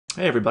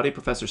Hey everybody,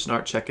 Professor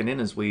Snart checking in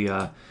as we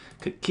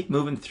keep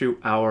moving through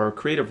our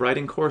creative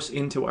writing course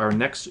into our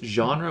next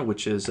genre,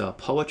 which is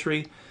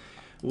poetry,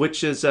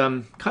 which is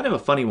kind of a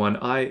funny one.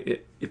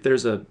 If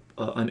there's an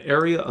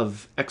area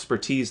of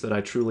expertise that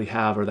I truly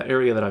have, or the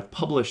area that I've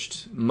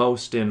published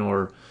most in,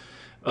 or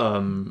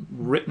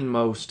written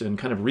most and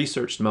kind of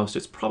researched most,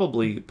 it's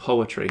probably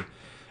poetry,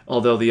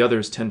 although the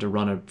others tend to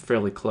run a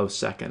fairly close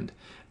second.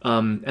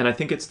 And I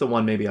think it's the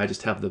one maybe I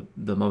just have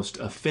the most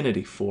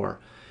affinity for.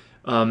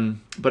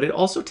 But it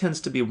also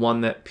tends to be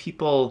one that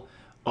people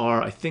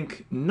are, I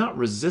think, not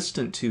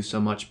resistant to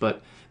so much,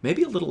 but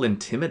maybe a little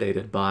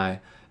intimidated by.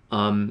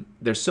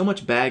 There's so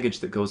much baggage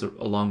that goes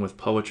along with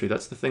poetry.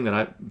 That's the thing that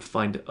I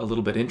find a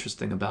little bit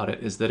interesting about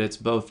it, is that it's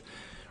both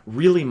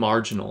really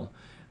marginal,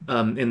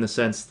 in the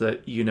sense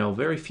that,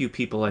 very few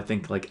people, I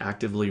think, like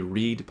actively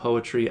read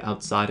poetry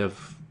outside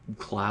of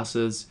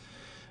classes,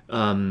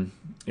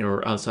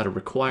 or outside of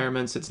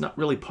requirements. It's not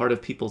really part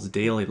of people's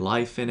daily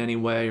life in any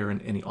way or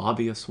in any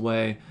obvious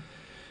way.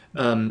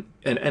 And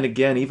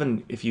again,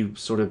 even if you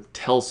sort of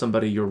tell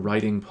somebody you're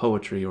writing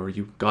poetry, or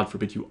you, God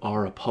forbid, you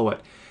are a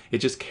poet, it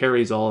just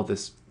carries all of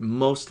this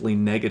mostly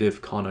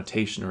negative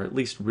connotation, or at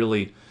least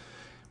really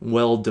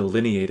well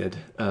delineated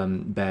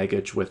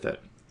baggage with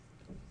it.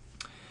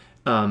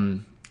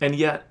 And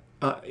yet,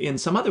 in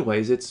some other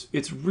ways,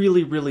 it's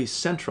really, really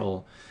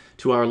central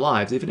to our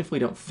lives, even if we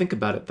don't think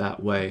about it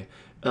that way.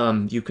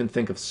 You can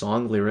think of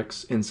song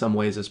lyrics in some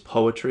ways as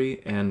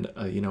poetry, and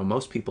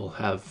most people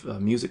have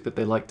music that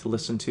they like to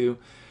listen to.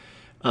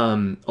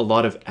 A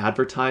lot of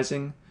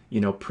advertising,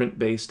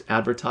 print-based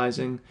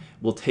advertising,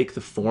 will take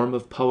the form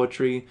of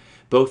poetry,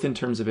 both in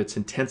terms of its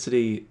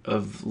intensity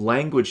of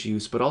language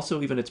use, but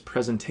also even its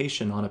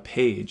presentation on a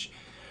page.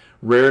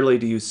 Rarely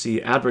do you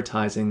see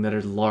advertising that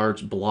are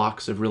large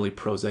blocks of really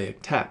prosaic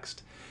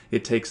text.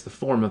 It takes the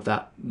form of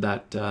that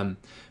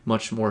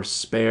much more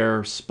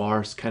spare,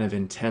 sparse, kind of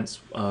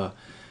intense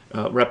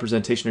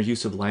representation or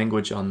use of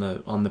language on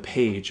the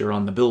page or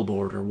on the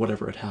billboard or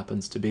whatever it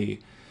happens to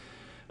be.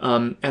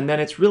 And then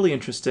it's really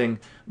interesting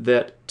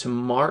that to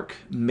mark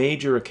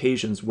major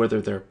occasions,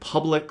 whether they're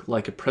public,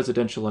 like a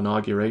presidential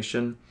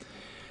inauguration,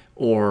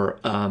 or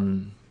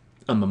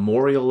a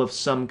memorial of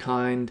some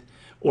kind,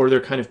 or they're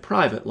kind of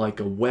private,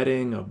 like a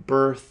wedding, a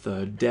birth,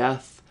 a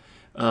death,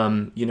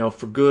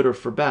 for good or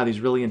for bad,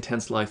 these really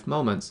intense life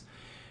moments.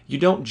 You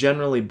don't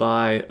generally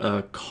buy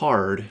a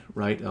card,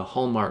 right, a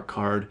Hallmark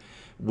card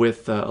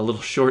with a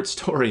little short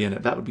story in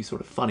it. That would be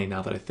sort of funny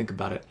now that I think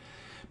about it.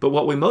 But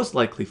what we most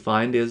likely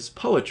find is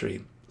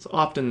poetry. It's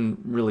often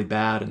really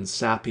bad and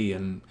sappy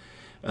and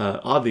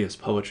obvious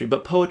poetry,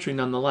 but poetry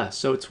nonetheless.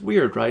 So it's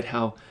weird, right,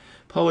 how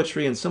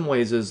poetry in some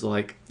ways is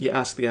like, you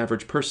ask the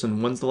average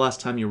person, when's the last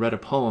time you read a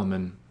poem?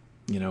 And,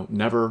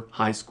 never,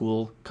 high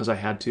school, because I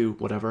had to,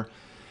 whatever.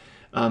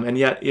 And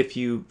yet, if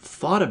you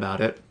thought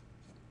about it,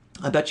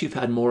 I bet you've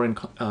had more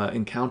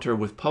encounter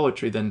with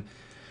poetry than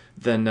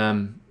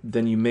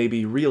you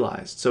maybe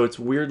realized. So it's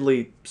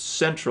weirdly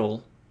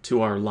central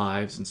to our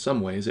lives in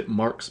some ways. It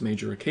marks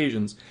major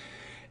occasions,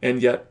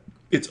 and yet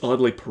it's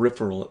oddly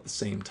peripheral at the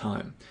same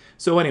time.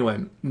 So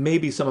anyway,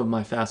 maybe some of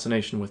my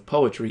fascination with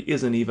poetry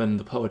isn't even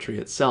the poetry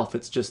itself.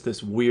 It's just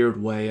this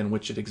weird way in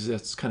which it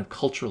exists kind of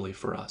culturally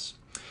for us.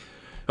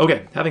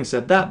 Okay, having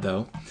said that,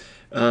 though,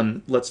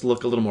 let's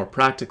look a little more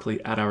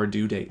practically at our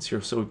due dates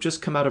here. So we've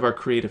just come out of our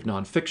creative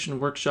nonfiction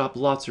workshop.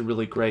 Lots of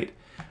really great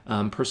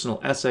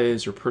personal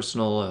essays or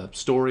personal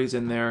stories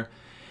in there.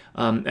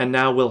 And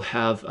now we'll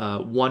have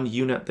one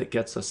unit that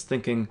gets us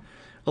thinking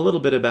a little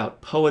bit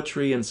about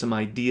poetry and some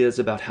ideas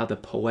about how the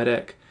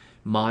poetic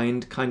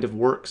mind kind of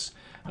works.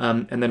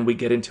 And then we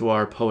get into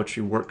our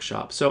poetry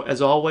workshop. So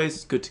as always,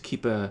 it's good to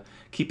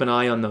keep an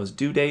eye on those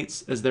due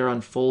dates as they're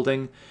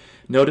unfolding.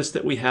 Notice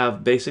that we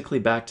have basically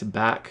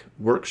back-to-back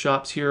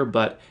workshops here,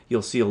 but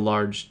you'll see a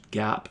large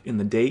gap in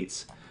the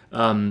dates.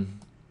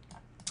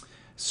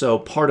 So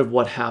part of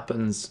what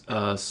happens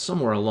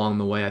somewhere along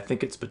the way, I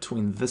think it's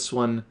between this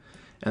one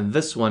and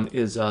this one,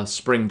 is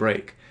spring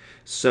break.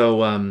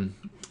 So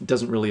it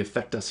doesn't really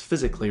affect us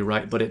physically,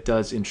 right? But it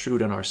does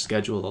intrude on our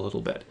schedule a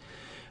little bit.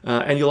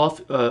 And you'll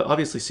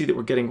obviously see that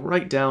we're getting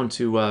right down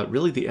to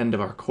really the end of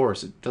our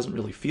course. It doesn't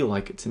really feel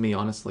like it to me,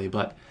 honestly,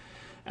 but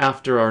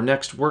after our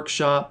next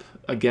workshop,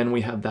 again,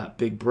 we have that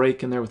big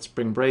break in there with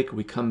spring break.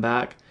 We come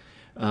back,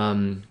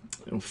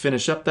 we'll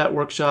finish up that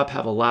workshop,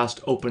 have a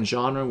last open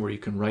genre where you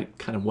can write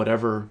kind of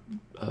whatever,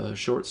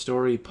 short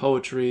story,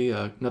 poetry,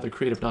 another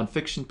creative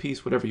nonfiction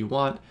piece, whatever you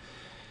want.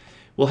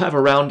 We'll have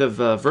a round of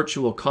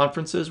virtual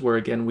conferences where,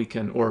 again, we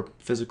can, or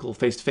physical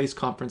face-to-face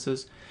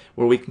conferences,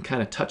 where we can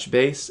kind of touch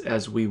base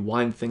as we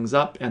wind things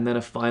up, and then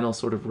a final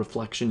sort of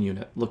reflection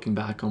unit, looking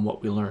back on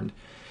what we learned.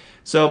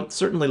 So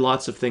certainly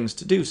lots of things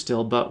to do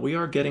still, but we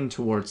are getting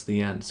towards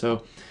the end.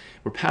 So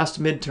we're past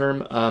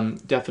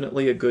midterm.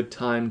 Definitely a good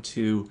time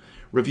to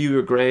review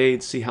your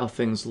grades, see how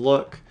things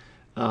look,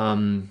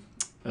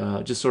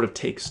 just sort of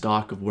take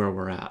stock of where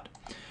we're at.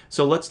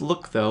 So let's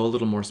look, though, a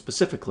little more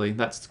specifically.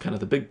 That's kind of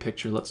the big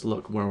picture. Let's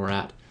look where we're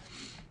at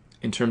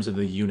in terms of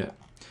the unit.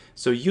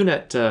 So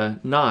Unit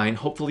 9,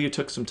 hopefully you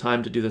took some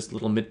time to do this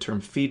little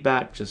midterm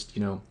feedback. Just,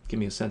 give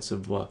me a sense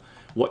of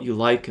what you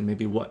like and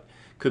maybe what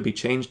could be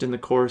changed in the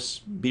course.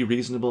 Be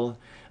reasonable.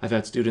 I've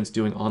had students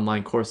doing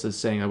online courses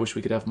saying, I wish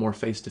we could have more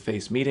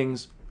face-to-face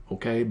meetings.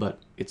 Okay, but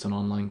it's an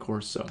online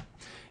course, so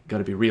you got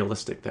to be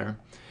realistic there.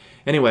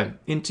 Anyway,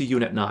 into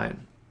Unit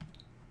 9.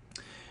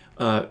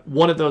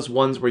 One of those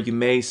ones where you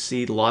may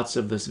see lots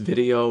of this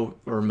video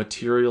or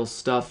material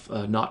stuff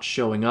not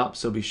showing up,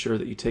 so be sure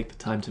that you take the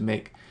time to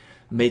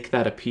make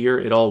that appear.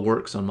 It all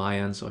works on my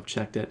end, so I've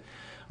checked it.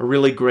 A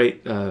really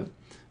great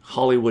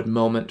Hollywood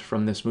moment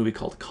from this movie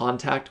called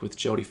Contact with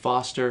Jodie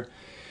Foster.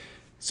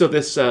 So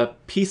this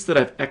piece that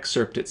I've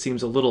excerpted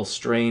seems a little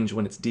strange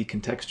when it's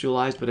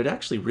decontextualized, but it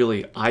actually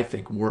really, I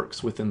think,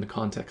 works within the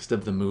context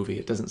of the movie.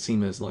 It doesn't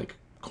seem as like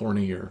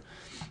corny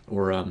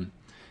or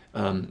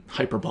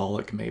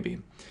hyperbolic maybe.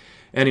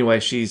 Anyway,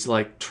 she's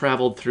like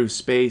traveled through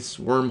space,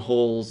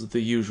 wormholes,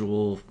 the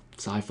usual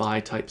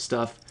sci-fi type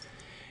stuff,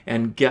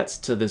 and gets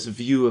to this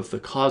view of the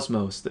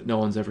cosmos that no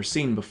one's ever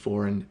seen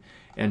before,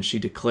 and she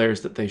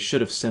declares that they should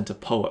have sent a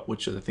poet,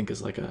 which I think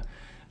is like a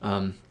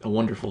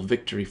wonderful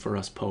victory for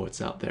us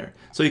poets out there.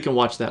 So you can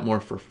watch that more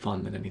for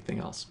fun than anything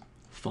else.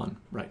 Fun,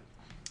 right,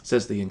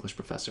 says the English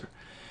professor.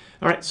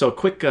 All right, so a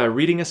quick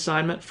reading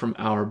assignment from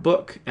our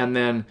book, and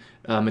then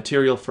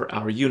material for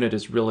our unit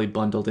is really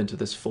bundled into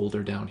this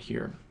folder down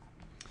here.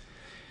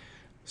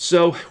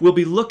 So we'll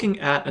be looking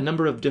at a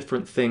number of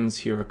different things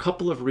here. A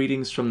couple of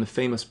readings from the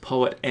famous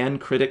poet and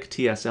critic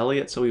T.S.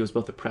 Eliot. So he was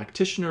both a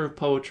practitioner of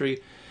poetry,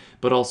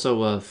 but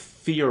also a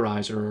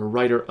theorizer or a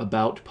writer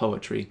about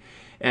poetry.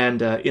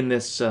 And in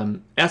this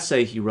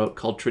essay he wrote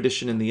called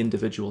Tradition and the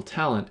Individual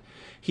Talent,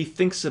 he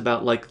thinks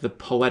about like the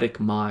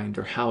poetic mind,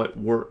 or how it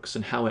works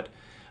and how it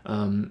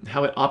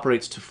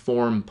operates to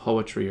form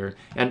poetry,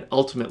 and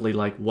ultimately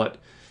like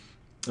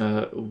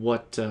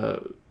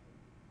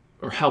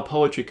or how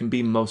poetry can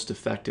be most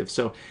effective.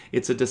 So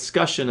it's a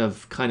discussion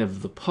of kind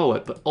of the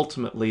poet, but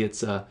ultimately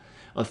it's a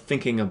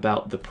thinking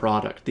about the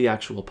product, the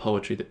actual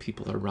poetry that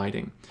people are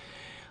writing.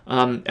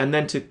 And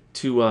then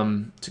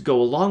to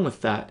go along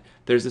with that,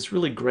 there's this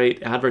really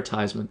great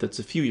advertisement that's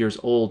a few years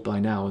old by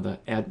now.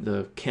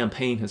 The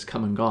campaign has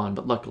come and gone,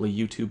 but luckily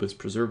YouTube has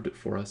preserved it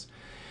for us.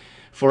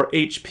 For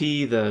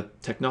HP, the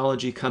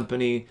technology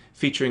company,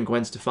 featuring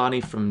Gwen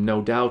Stefani from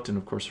No Doubt, and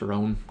of course her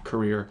own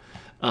career.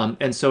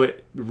 And so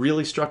it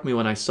really struck me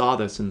when I saw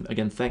this, and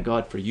again, thank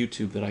God for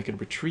YouTube that I could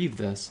retrieve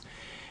this,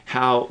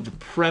 how the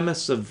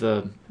premise of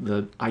the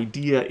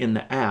idea in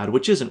the ad,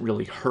 which isn't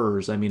really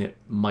hers, I mean, it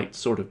might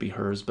sort of be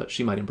hers, but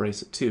she might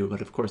embrace it too,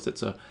 but of course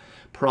it's a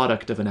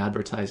product of an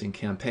advertising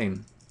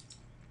campaign.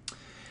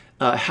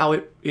 How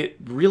it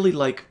really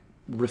like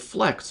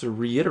reflects or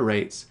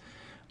reiterates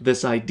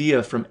this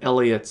idea from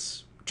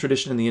Eliot's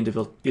Tradition and the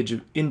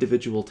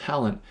Individual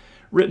Talent,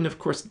 written, of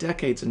course,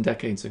 decades and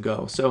decades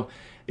ago. So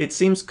it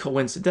seems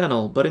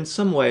coincidental, but in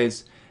some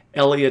ways,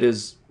 Eliot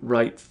is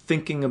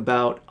thinking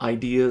about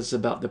ideas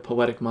about the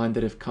poetic mind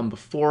that have come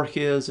before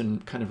his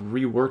and kind of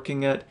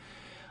reworking it.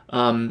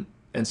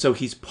 And so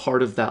he's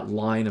part of that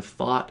line of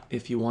thought,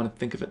 if you want to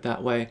think of it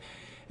that way.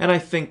 And I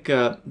think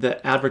the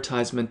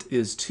advertisement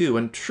is too.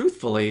 And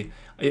truthfully,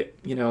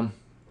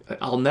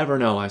 I'll never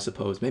know, I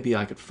suppose. Maybe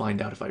I could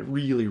find out if I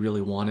really,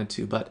 really wanted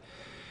to. But,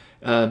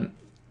 a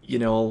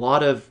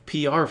lot of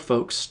PR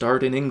folks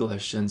start in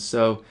English. And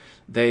so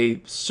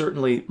they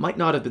certainly might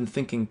not have been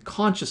thinking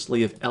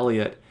consciously of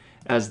Eliot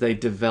as they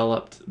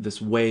developed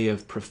this way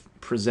of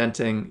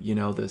presenting,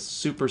 this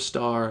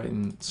superstar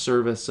in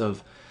service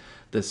of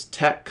this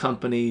tech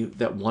company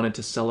that wanted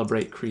to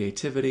celebrate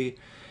creativity.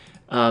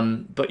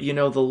 But,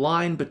 the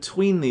line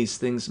between these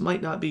things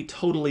might not be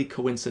totally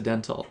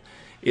coincidental.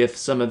 If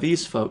some of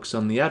these folks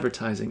on the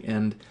advertising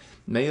end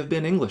may have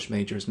been English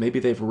majors,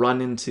 maybe they've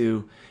run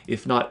into,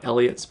 if not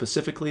Eliot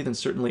specifically, then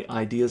certainly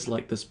ideas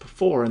like this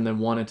before, and then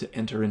wanted to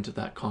enter into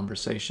that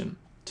conversation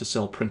to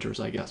sell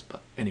printers, I guess.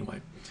 But anyway,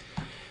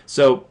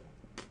 so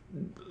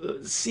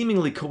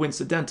seemingly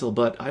coincidental,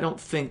 but I don't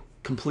think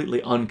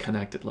completely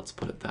unconnected, let's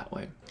put it that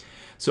way.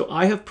 So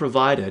I have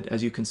provided,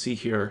 as you can see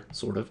here,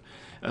 sort of,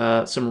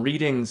 some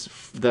readings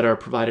that are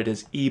provided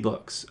as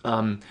ebooks.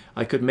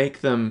 I could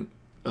make them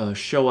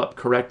show up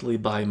correctly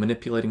by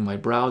manipulating my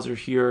browser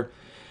here.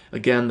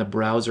 Again, the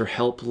browser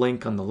help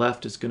link on the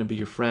left is going to be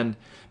your friend,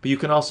 but you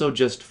can also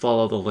just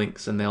follow the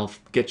links and they'll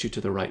get you to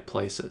the right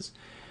places.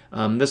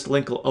 This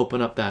link will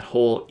open up that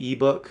whole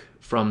ebook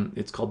from,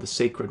 it's called The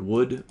Sacred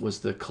Wood, was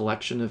the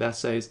collection of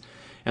essays,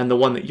 and the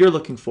one that you're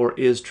looking for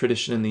is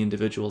Tradition and the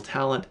Individual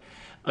Talent,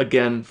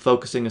 again,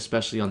 focusing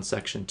especially on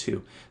section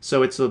 2.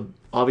 So it's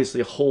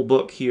obviously a whole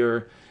book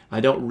here. I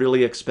don't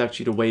really expect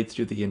you to wade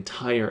through the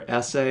entire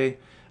essay.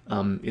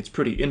 It's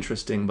pretty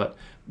interesting, but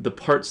the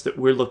parts that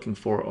we're looking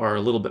for are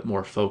a little bit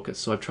more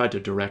focused, so I've tried to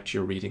direct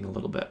your reading a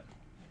little bit.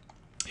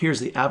 Here's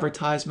the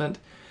advertisement.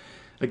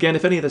 Again,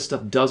 if any of this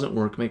stuff doesn't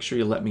work, make sure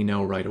you let me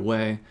know right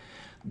away.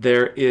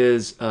 There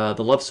is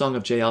the love song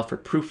of J.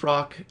 Alfred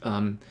Prufrock.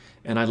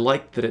 And I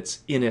like that it's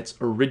in its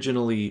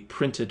originally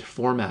printed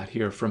format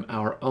here from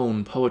our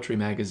own poetry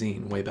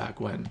magazine way back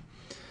when.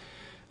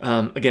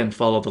 Again,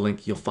 follow the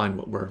link, you'll find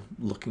what we're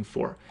looking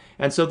for.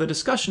 And so the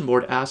discussion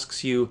board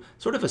asks you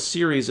sort of a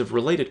series of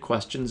related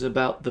questions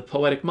about the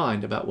poetic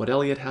mind, about what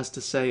Eliot has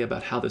to say,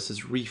 about how this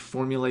is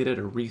reformulated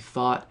or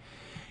rethought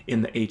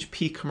in the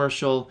HP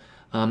commercial,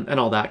 and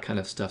all that kind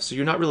of stuff. So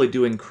you're not really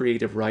doing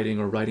creative writing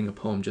or writing a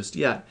poem just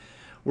yet.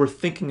 We're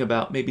thinking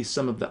about maybe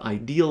some of the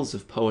ideals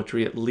of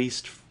poetry, at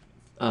least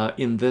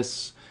in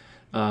this,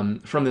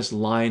 from this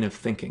line of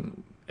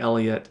thinking,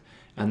 Eliot,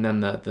 and then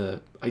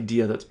the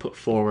idea that's put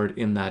forward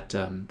in that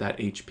that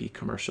HP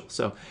commercial.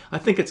 So I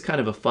think it's kind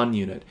of a fun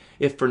unit,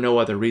 if for no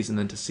other reason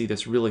than to see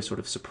this really sort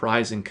of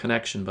surprising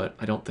connection, but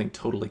I don't think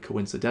totally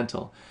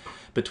coincidental,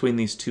 between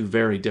these two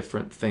very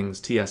different things,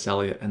 T.S.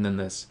 Eliot and then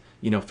this,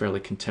 fairly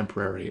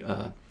contemporary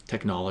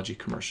technology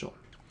commercial.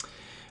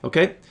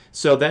 Okay,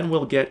 so then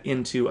we'll get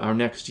into our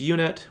next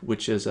unit,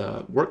 which is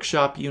a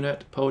workshop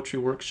unit, poetry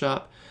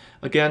workshop.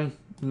 Again,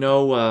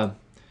 no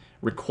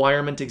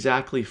requirement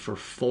exactly for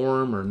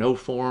form or no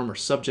form or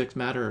subject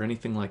matter or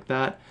anything like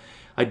that.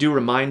 I do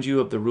remind you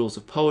of the rules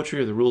of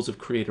poetry or the rules of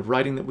creative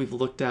writing that we've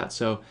looked at,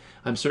 so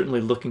I'm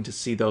certainly looking to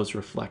see those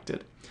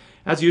reflected.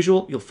 As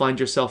usual, you'll find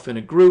yourself in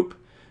a group,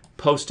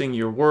 posting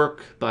your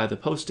work by the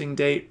posting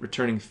date,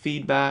 returning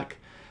feedback,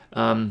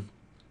 and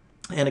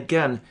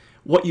again,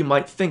 what you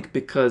might think,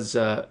 because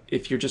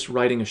if you're just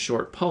writing a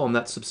short poem,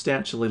 that's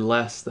substantially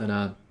less than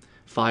a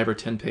 5 or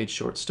 10 page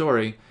short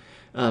story.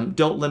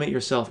 Don't limit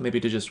yourself maybe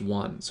to just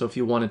one. So if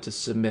you wanted to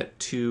submit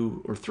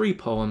 2 or 3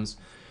 poems,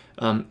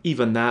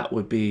 even that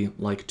would be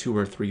like 2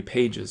 or 3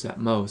 pages at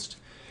most.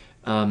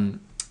 And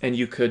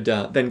you could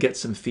then get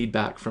some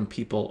feedback from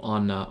people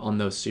on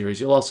those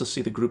series. You'll also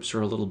see the groups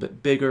are a little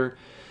bit bigger,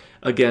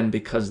 again,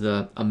 because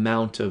the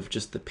amount of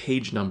just the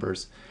page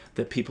numbers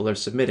that people are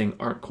submitting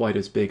aren't quite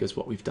as big as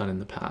what we've done in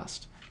the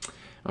past.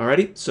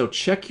 Alrighty, so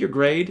check your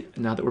grade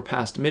now that we're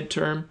past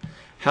midterm.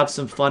 Have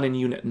some fun in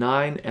Unit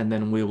 9, and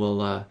then we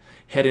will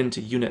head into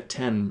Unit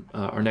 10,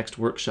 our next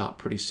workshop,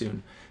 pretty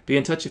soon. Be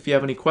in touch if you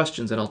have any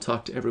questions, and I'll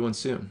talk to everyone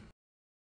soon.